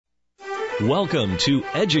Welcome to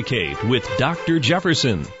Educate with Dr.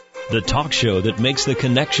 Jefferson, the talk show that makes the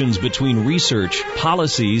connections between research,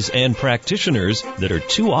 policies, and practitioners that are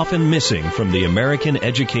too often missing from the American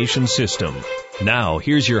education system. Now,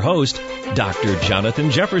 here's your host, Dr. Jonathan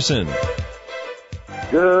Jefferson.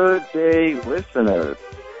 Good day, listeners.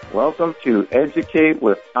 Welcome to Educate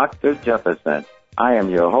with Dr. Jefferson. I am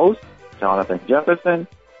your host, Jonathan Jefferson.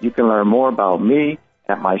 You can learn more about me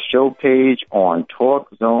at my show page on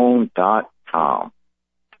TalkZone.com.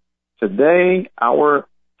 Today, our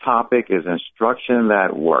topic is instruction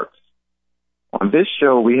that works. On this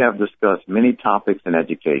show, we have discussed many topics in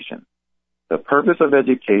education. The purpose of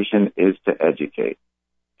education is to educate,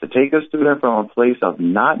 to take a student from a place of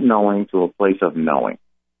not knowing to a place of knowing.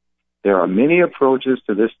 There are many approaches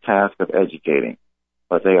to this task of educating,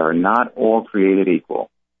 but they are not all created equal.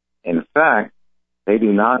 In fact, they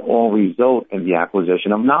do not all result in the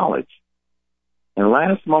acquisition of knowledge. In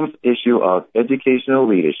last month's issue of Educational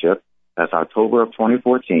Leadership, that's October of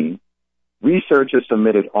 2014, researchers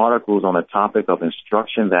submitted articles on the topic of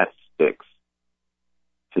instruction that sticks.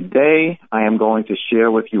 Today, I am going to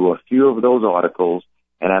share with you a few of those articles,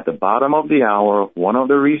 and at the bottom of the hour, one of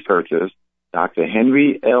the researchers, Dr.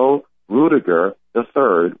 Henry L. Rudiger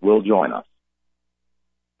III, will join us.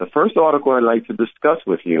 The first article I'd like to discuss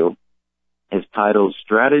with you is titled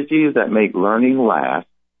Strategies That Make Learning Last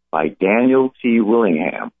by Daniel T.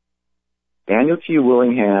 Willingham. Daniel T.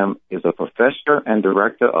 Willingham is a professor and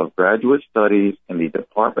director of graduate studies in the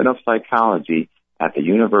Department of Psychology at the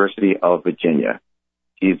University of Virginia.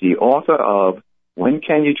 He is the author of When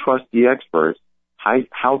Can You Trust the Experts?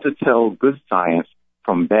 How to Tell Good Science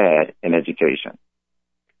from Bad in Education.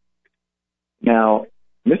 Now,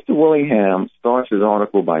 Mr. Willingham starts his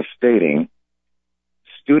article by stating,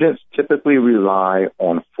 students typically rely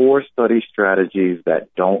on 4 study strategies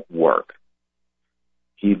that don't work.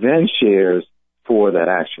 He then shares 4 that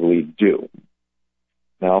actually do.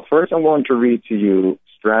 Now, first I'm going to read to you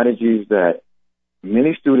strategies that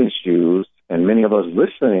many students use and many of us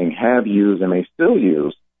listening have used and may still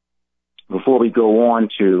use before we go on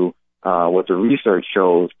to what the research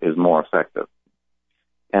shows is more effective.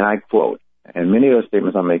 And I quote, and many of the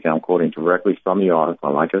statements I'm making, I'm quoting directly from the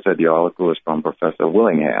article. Like I said, the article is from Professor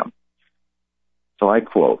Willingham. So I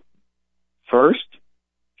quote, first,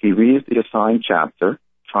 he reads the assigned chapter,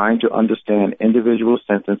 trying to understand individual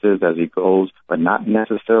sentences as he goes, but not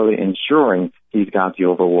necessarily ensuring he's got the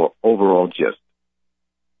overall gist.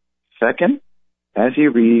 Second, as he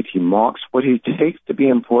reads, he marks what he takes to be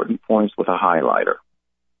important points with a highlighter.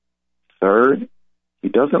 Third, he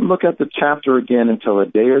doesn't look at the chapter again until a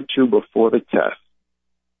day or 2 before the test.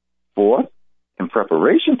 Fourth, in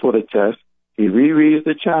preparation for the test, he rereads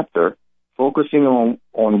the chapter, focusing on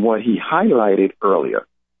what he highlighted earlier.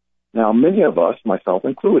 Now, many of us, myself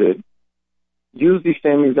included, use these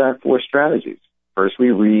same exact 4 strategies. First, we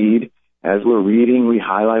read. As we're reading, we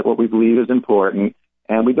highlight what we believe is important,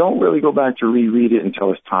 and we don't really go back to reread it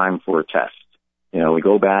until it's time for a test. You know, we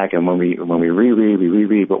go back, and when we reread, we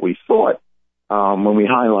reread what we thought when we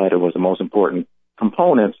highlighted was the most important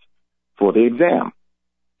components for the exam.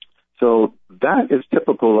 So that is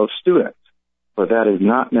typical of students, but that is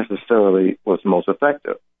not necessarily what's most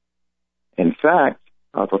effective. In fact,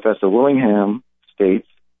 Professor Willingham states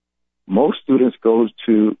most students go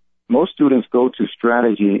to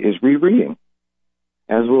strategy is rereading.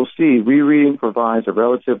 As we'll see, rereading provides a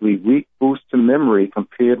relatively weak boost to memory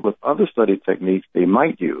compared with other study techniques they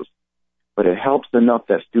might use, but it helps enough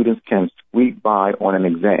that students can squeak by on an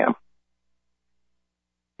exam.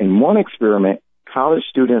 In one experiment, college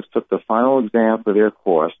students took the final exam for their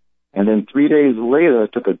course and then 3 days later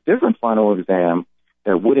took a different final exam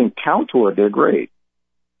that wouldn't count toward their grade.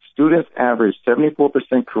 Students averaged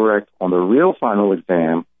 74% correct on the real final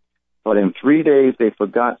exam, but in 3 days they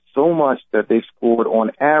forgot so much that they scored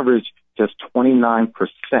on average just 29%.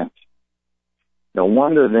 No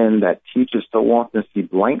wonder then that teachers so often see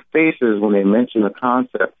blank faces when they mention a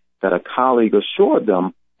concept that a colleague assured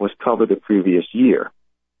them was covered the previous year.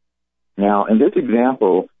 Now, in this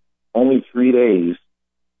example, only 3 days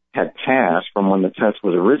had passed from when the test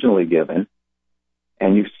was originally given,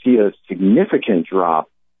 and you see a significant drop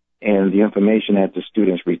in the information that the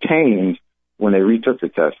students retained when they retook the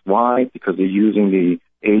test. Why? Because they're using the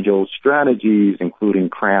age-old strategies, including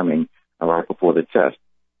cramming right before the test.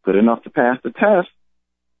 Good enough to pass the test,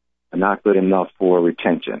 but not good enough for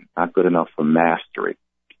retention, not good enough for mastery.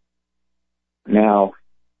 Now,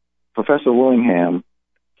 Professor Willingham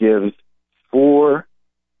gives 4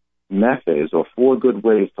 methods or 4 good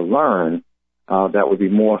ways to learn that would be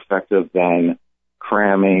more effective than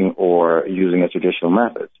cramming or using a traditional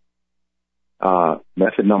method.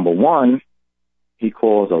 Method number 1 he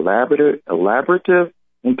calls elaborative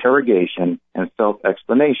interrogation and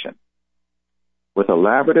self-explanation. With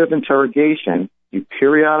elaborative interrogation, you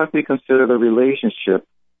periodically consider the relationship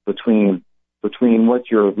between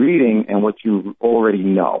what you're reading and what you already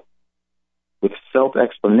know. With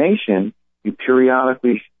self-explanation, you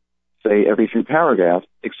periodically, say every few paragraphs,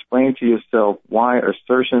 explain to yourself why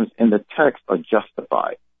assertions in the text are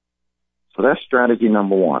justified. So that's strategy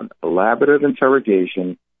number one, elaborative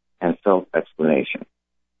interrogation and self-explanation.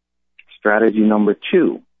 Strategy number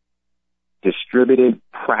two, distributed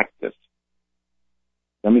practice.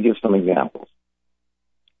 Let me give some examples.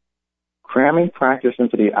 Cramming practice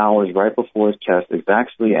into the hours right before a test is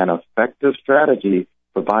actually an effective strategy,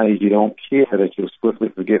 provided you don't care that you'll swiftly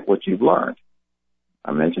forget what you've learned.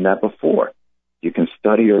 I mentioned that before. You can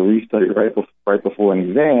study or restudy right before an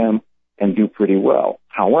exam and do pretty well.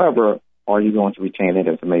 However, are you going to retain that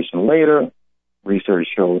information later? Research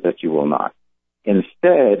shows that you will not.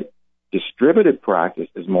 Instead, distributed practice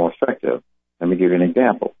is more effective. Let me give you an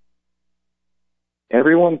example.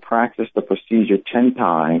 Everyone practiced the procedure 10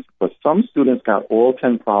 times, but some students got all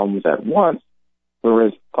 10 problems at once,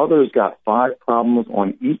 whereas others got 5 problems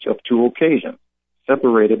on each of 2 occasions,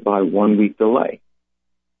 separated by 1 week delay.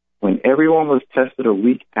 When everyone was tested a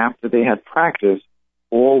week after they had practiced,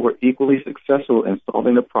 all were equally successful in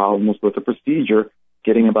solving the problems with the procedure,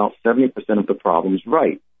 getting about 70% of the problems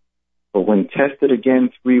right. But when tested again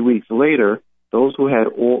 3 weeks later, those who had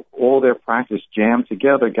all their practice jammed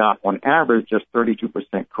together got, on average, just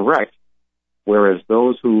 32% correct, whereas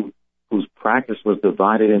those whose practice was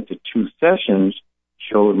divided into 2 sessions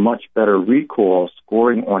showed much better recall,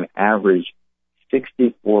 scoring on average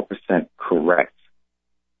 64% correct.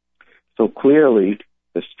 So clearly,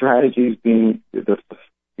 the strategies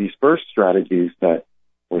these first strategies that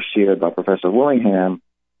were shared by Professor Willingham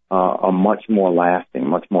are much more lasting,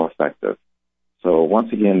 much more effective. So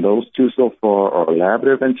once again, those 2 so far are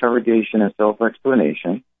elaborative interrogation and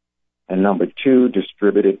self-explanation, and number 2,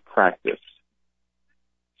 distributed practice.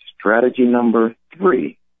 Strategy number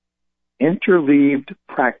 3, interleaved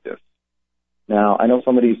practice. Now, I know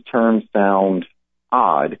some of these terms sound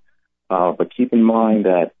odd, but keep in mind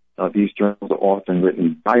that these journals are often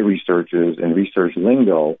written by researchers in research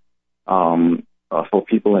lingo for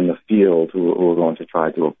people in the field who are going to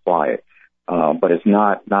try to apply it. But it's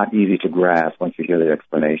not easy to grasp once you hear the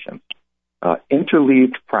explanation.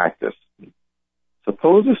 Interleaved practice.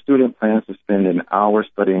 Suppose a student plans to spend an hour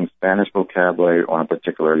studying Spanish vocabulary on a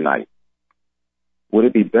particular night. Would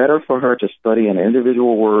it be better for her to study an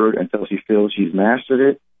individual word until she feels she's mastered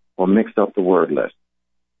it, or mix up the word list?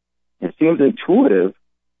 It seems intuitive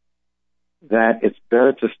that it's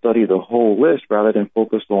better to study the whole list rather than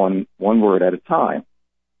focus on one word at a time.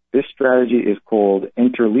 This strategy is called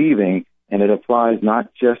interleaving, and it applies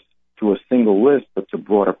not just to a single list, but to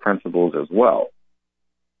broader principles as well.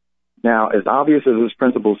 Now, as obvious as this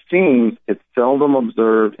principle seems, it's seldom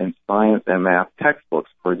observed in science and math textbooks.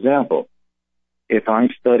 For example, if I'm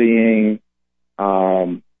studying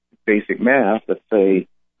basic math, let's say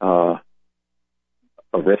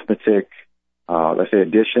arithmetic, let's say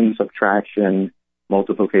addition, subtraction,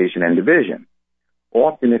 multiplication, and division.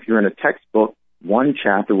 Often, if you're in a textbook, one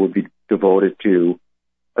chapter would be devoted to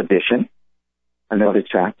addition, another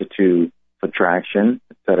chapter to subtraction,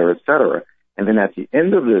 et cetera, and then at the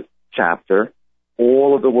end of the chapter,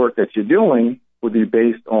 all of the work that you're doing would be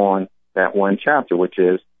based on that one chapter, which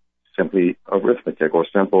is simply arithmetic or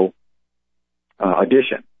simple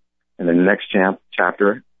addition. And then the next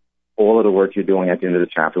chapter, all of the work you're doing at the end of the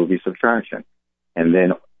chapter will be subtraction, and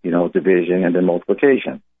then, division, and then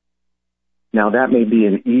multiplication. Now, that may be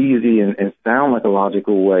an easy and sound like a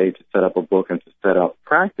logical way to set up a book and to set up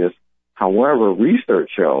practice. However,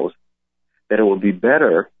 research shows that it would be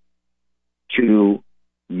better to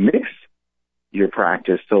mix your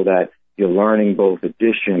practice so that you're learning both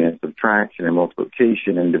addition and subtraction and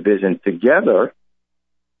multiplication and division together,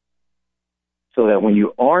 so that when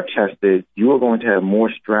you are tested, you are going to have more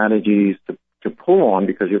strategies to pull on,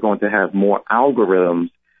 because you're going to have more algorithms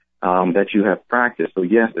that you have practiced. So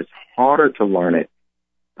yes, it's harder to learn it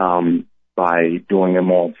by doing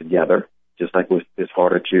them all together, just like it's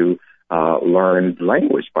harder to learn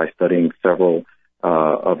language by studying several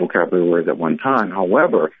vocabulary words at one time.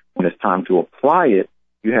 However, when it's time to apply it,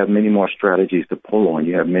 you have many more strategies to pull on.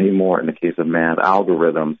 You have many more, in the case of math,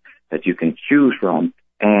 algorithms that you can choose from,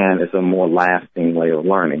 and it's a more lasting way of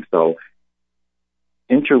learning. So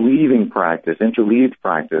interleaved practice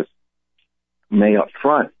may up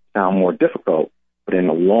front sound more difficult, but in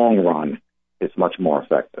the long run, it's much more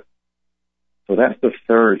effective. So that's the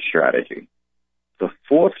third strategy. The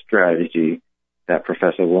fourth strategy that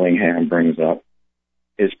Professor Willingham brings up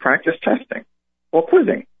is practice testing or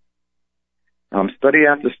quizzing. Study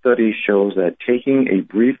after study shows that taking a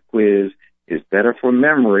brief quiz is better for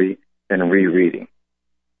memory than rereading.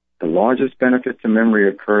 The largest benefit to memory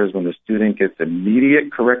occurs when the student gets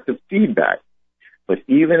immediate corrective feedback. But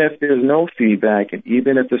even if there's no feedback, and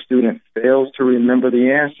even if the student fails to remember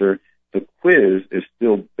the answer, the quiz is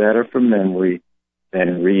still better for memory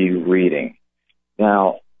than rereading.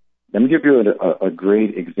 Now, let me give you a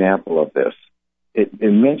great example of this. It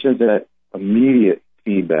mentions that immediate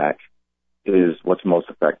feedback is what's most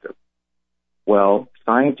effective. Well,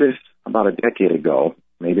 scientists about a decade ago,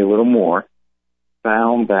 maybe a little more,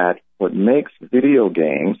 found that what makes video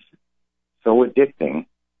games so addicting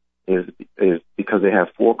is because they have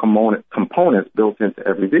 4 components built into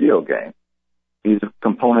every video game. These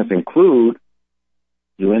components include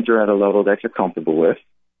you enter at a level that you're comfortable with,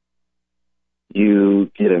 you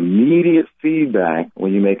get immediate feedback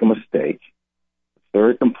when you make a mistake. The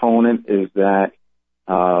third component is that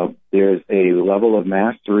there's a level of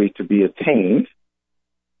mastery to be attained,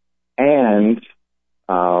 and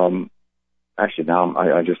actually now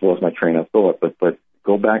I just lost my train of thought, but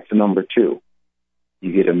go back to number 2.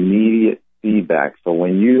 You get immediate feedback. So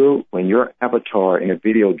when your avatar in a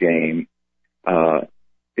video game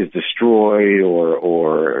is destroyed,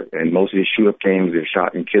 or in most of these shoot-up games they're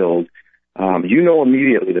shot and killed, you know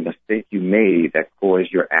immediately the mistake you made that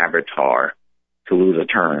caused your avatar to lose a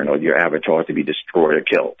turn or your avatar to be destroyed or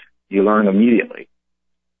killed. You learn immediately.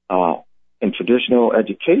 In traditional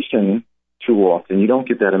education, too often, you don't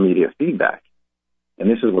get that immediate feedback. And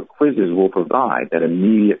this is what quizzes will provide, that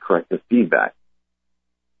immediate corrective feedback.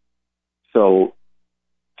 So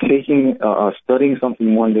studying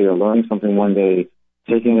something one day or learning something one day,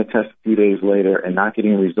 taking a test a few days later and not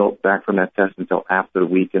getting results back from that test until after the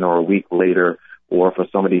weekend or a week later, or for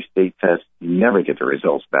some of these state tests, you never get the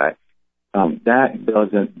results back. That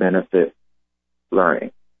doesn't benefit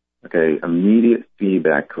learning. Okay, immediate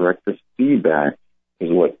feedback, corrective feedback is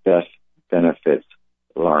what best benefits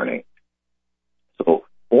learning. So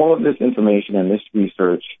all of this information and this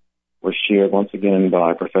research was shared once again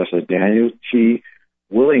by Professor Daniel T.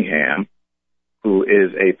 Willingham, who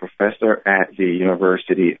is a professor at the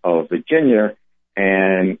University of Virginia.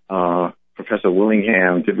 And Professor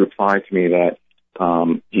Willingham did reply to me that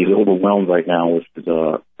he's overwhelmed right now with his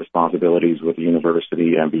responsibilities with the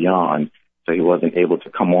university and beyond, so he wasn't able to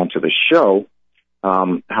come on to the show.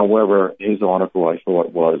 However, his article, I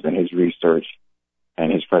thought, was, and his research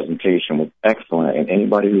and his presentation was excellent. And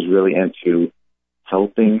anybody who's really into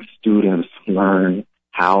helping students learn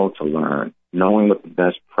how to learn, knowing what the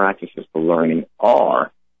best practices for learning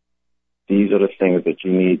are, these are the things that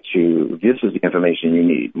you need to, this is the information you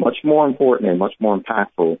need. Much more important and much more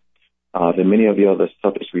impactful than many of the other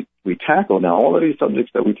subjects we tackle. Now, all of these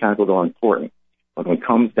subjects that we tackled are important, but when it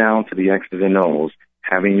comes down to the X's and O's,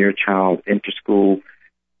 having your child enter school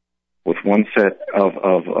with one set of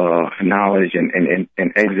knowledge and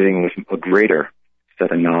exiting with a greater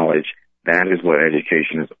set of knowledge, that is what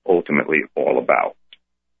education is ultimately all about.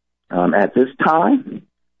 At this time,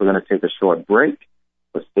 we're going to take a short break,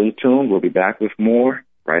 but stay tuned. We'll be back with more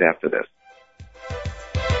right after this.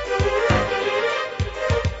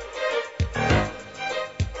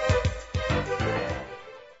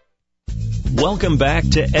 Welcome back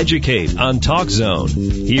to Educate on Talk Zone.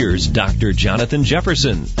 Here's Dr. Jonathan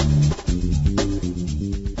Jefferson.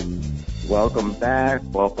 Welcome back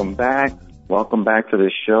to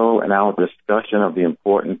the show and our discussion of the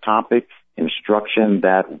important topic, instruction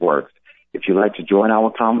that works. If you'd like to join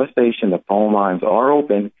our conversation, the phone lines are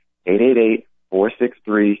open,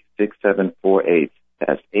 888-463-6748.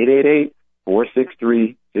 That's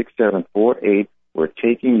 888-463-6748. We're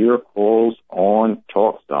taking your calls on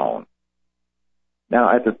Talk Zone.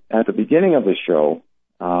 Now, at the beginning of the show,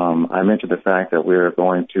 I mentioned the fact that we're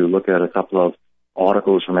going to look at a couple of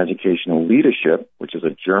articles from Educational Leadership, which is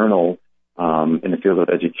a journal in the field of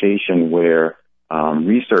education where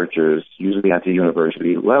researchers, usually at the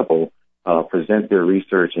university level, present their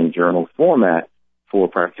research in journal format for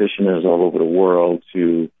practitioners all over the world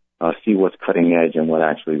to see what's cutting edge and what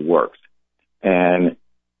actually works. And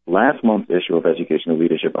last month's issue of Educational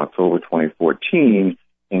Leadership, October 2014,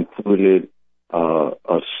 included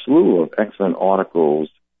a slew of excellent articles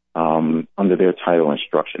under their title,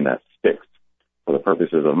 Instruction That Sticks. For the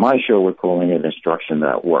purposes of my show, we're calling it Instruction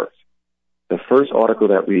That Works. The first article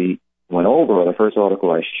that we went over, or the first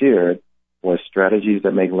article I shared, was Strategies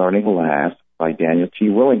That Make Learning Last by Daniel T.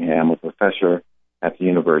 Willingham, a professor at the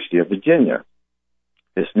University of Virginia.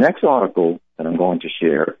 This next article that I'm going to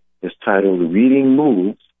share is titled Reading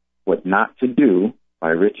Moves, What Not to Do by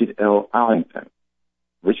Richard L. Allington.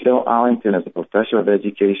 Richard L. Arlington is a professor of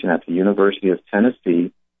education at the University of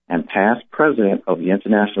Tennessee and past president of the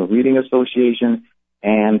International Reading Association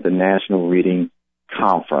and the National Reading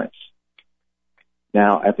Conference.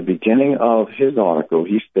 Now, at the beginning of his article,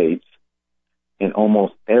 he states, in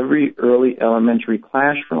almost every early elementary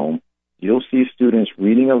classroom, you'll see students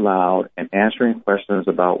reading aloud and answering questions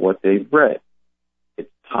about what they've read.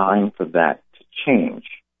 It's time for that to change.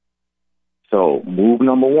 So, move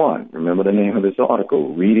number one, remember the name of this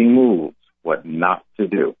article, Reading Moves, What Not to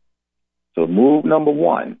Do. So, move number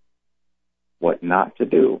one, what not to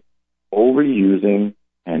do, overusing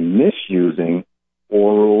and misusing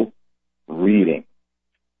oral reading.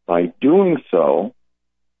 By doing so,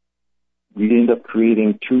 we end up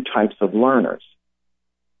creating two types of learners.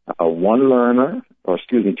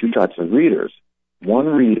 Two types of readers. One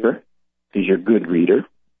reader is your good reader,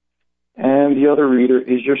 and the other reader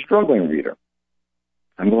is your struggling reader.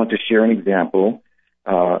 I'm going to share an example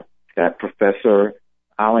that Professor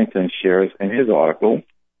Arlington shares in his article.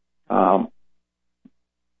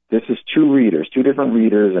 This is two different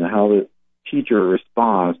readers, and how the teacher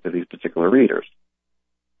responds to these particular readers.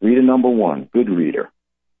 Reader number one, good reader.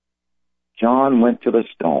 John went to the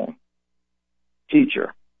stone.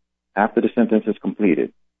 Teacher, after the sentence is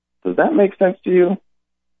completed, does that make sense to you?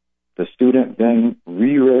 The student then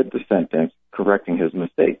reread the sentence, correcting his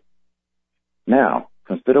mistake. Now,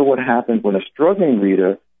 consider what happens when a struggling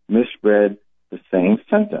reader misread the same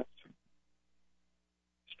sentence.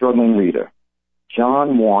 Struggling reader.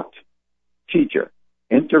 John walked. Teacher,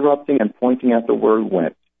 interrupting and pointing at the word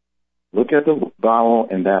went. Look at the vowel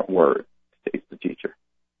in that word, states the teacher.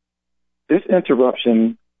 This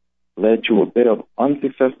interruption led to a bit of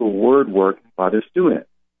unsuccessful word work by the student,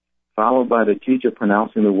 followed by the teacher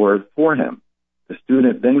pronouncing the word for him. The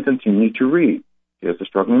student then continued to read. Here's the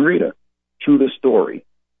struggling reader. To the story.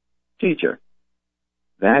 Teacher,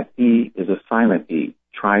 that E is a silent E.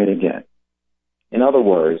 Try it again. In other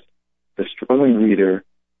words, the struggling reader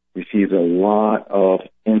receives a lot of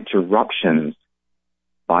interruptions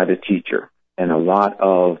by the teacher and a lot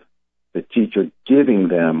of the teacher giving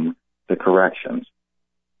them the corrections.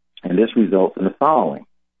 And this results in the following.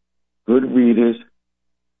 Good readers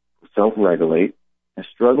who self-regulate and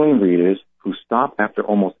struggling readers who stop after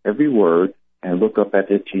almost every word and look up at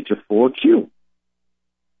their teacher for a cue.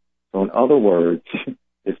 So in other words,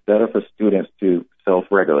 it's better for students to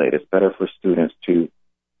self-regulate. It's better for students to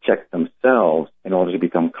check themselves in order to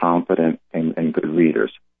become confident and good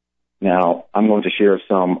readers. Now, I'm going to share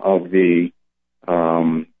some of the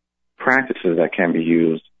practices that can be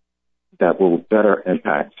used that will better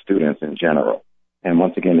impact students in general. And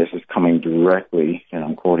once again, this is coming directly, and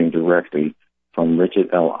I'm quoting directly from Richard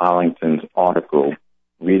L. Arlington's article,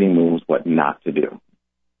 Reading Moves, What Not to Do.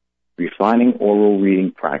 Refining oral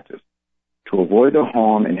reading practice. To avoid the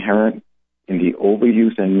harm inherent in the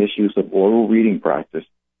overuse and misuse of oral reading practice,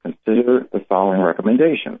 consider the following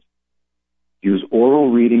recommendations. Use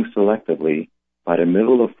oral reading selectively. By the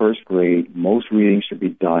middle of first grade, most reading should be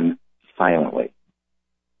done silently.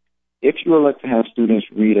 If you elect to have students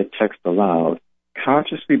read a text aloud,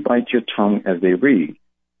 consciously bite your tongue as they read.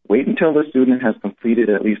 Wait until the student has completed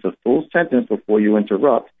at least a full sentence before you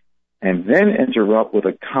interrupt, and then interrupt with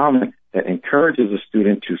a comment that encourages the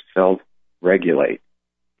student to self-regulate.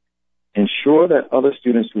 Ensure that other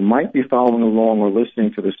students who might be following along or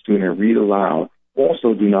listening to the student read aloud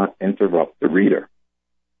also do not interrupt the reader.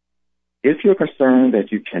 If you're concerned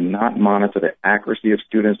that you cannot monitor the accuracy of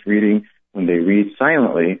students reading when they read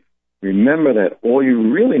silently, remember that all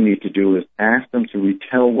you really need to do is ask them to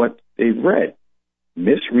retell what they've read.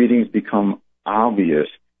 Misreadings become obvious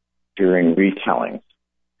during retellings.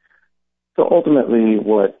 So ultimately,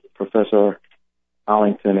 what Professor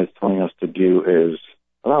Arlington is telling us to do is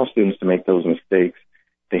allow students to make those mistakes.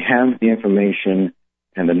 They have the information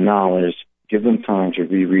and the knowledge. Give them time to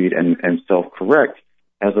reread and self-correct,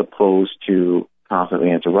 as opposed to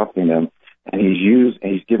constantly interrupting them. And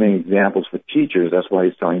he's giving examples for teachers. That's why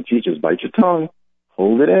he's telling teachers, bite your tongue,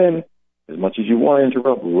 hold it in. As much as you want to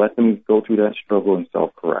interrupt, let them go through that struggle and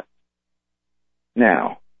self-correct.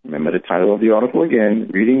 Now, remember the title of the article again,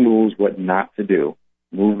 Reading Moves, What Not to Do.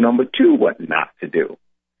 Move number 2, what not to do.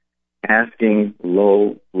 Asking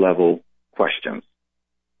low-level questions.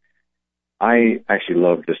 I actually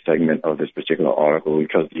love this segment of this particular article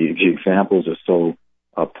because the examples are so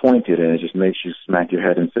pointed, and it just makes you smack your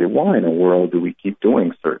head and say, why in the world do we keep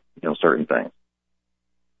doing certain things?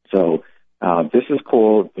 So this is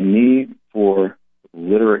called The Need for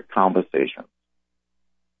Literate Conversation.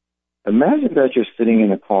 Imagine that you're sitting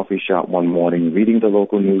in a coffee shop one morning reading the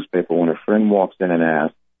local newspaper when a friend walks in and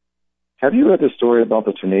asks, have you read the story about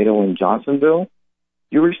the tornado in Johnsonville?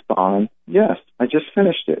 You respond, yes, I just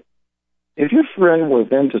finished it. If your friend were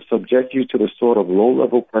then to subject you to the sort of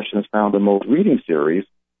low-level questions found in most reading series,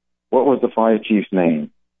 what was the fire chief's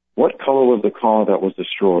name? What color was the car that was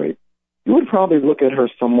destroyed? You would probably look at her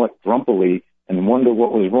somewhat grumpily and wonder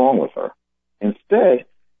what was wrong with her. Instead,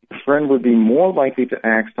 your friend would be more likely to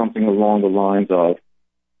ask something along the lines of,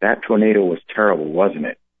 that tornado was terrible, wasn't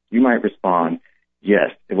it? You might respond,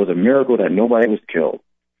 yes, it was a miracle that nobody was killed.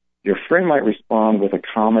 Your friend might respond with a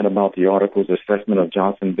comment about the article's assessment of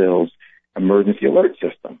Johnsonville's emergency alert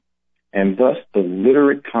system, and thus the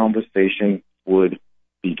literate conversation would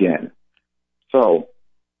begin. So,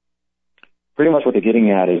 pretty much what they're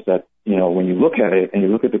getting at is that, when you look at it and you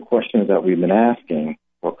look at the questions that we've been asking,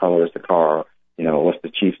 what color is the car, what's the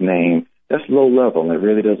chief's name, that's low level and it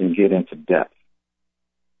really doesn't get into depth.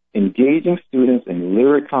 Engaging students in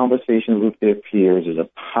literate conversations with their peers is a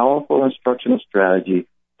powerful instructional strategy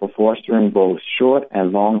for fostering both short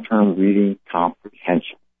and long-term reading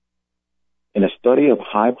comprehension. In a study of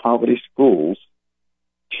high-poverty schools,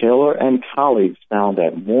 Taylor and colleagues found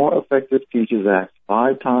that more effective teachers asked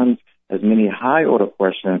 5 times as many high-order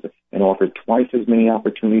questions and offered twice as many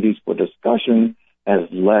opportunities for discussion as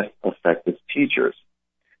less effective teachers.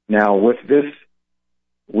 Now, with this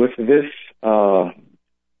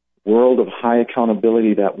world of high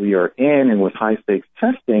accountability that we are in, and with high-stakes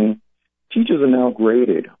testing, teachers are now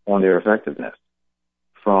graded on their effectiveness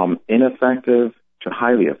from ineffective to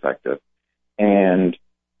highly effective. And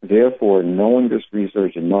therefore, knowing this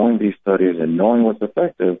research and knowing these studies and knowing what's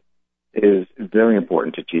effective is very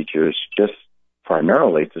important to teachers, just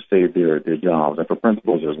primarily to save their jobs, and for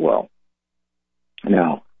principals as well.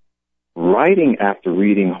 Now, writing after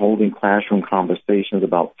reading, holding classroom conversations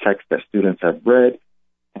about text that students have read,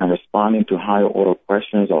 and responding to higher order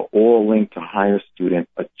questions are all linked to higher student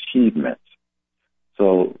achievements.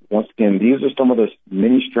 So once again, these are some of the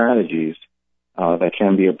many strategies that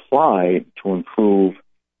can be applied to improve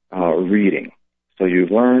reading. So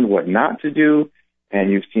you've learned what not to do, and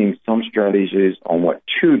you've seen some strategies on what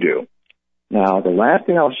to do. Now, the last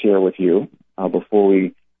thing I'll share with you before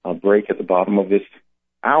we break at the bottom of this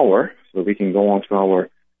hour, so we can go on to our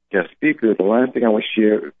guest speaker, the last thing I will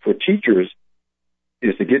share for teachers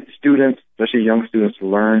is to get students, especially young students, to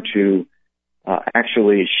learn to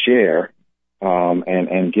actually share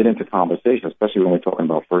and get into conversation, especially when we're talking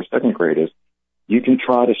about first, second graders. You can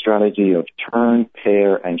try the strategy of turn,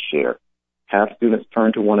 pair, and share. Have students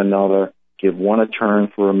turn to one another, give one a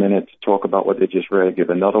turn for a minute to talk about what they just read, give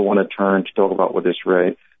another one a turn to talk about what they just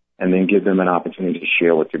read, and then give them an opportunity to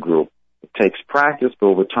share with the group. It takes practice, but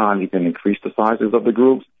over time you can increase the sizes of the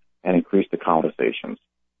groups and increase the conversations.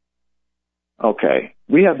 Okay,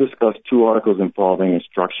 we have discussed 2 articles involving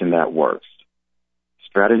instruction that works.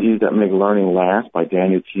 Strategies That Make Learning Last by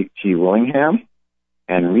Daniel T. Willingham,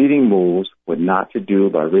 and Reading Moves, What Not to Do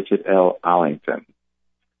by Richard L. Allington.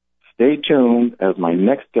 Stay tuned as my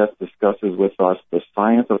next guest discusses with us The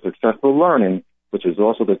Science of Successful Learning, which is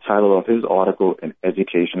also the title of his article in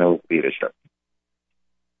Educational Leadership.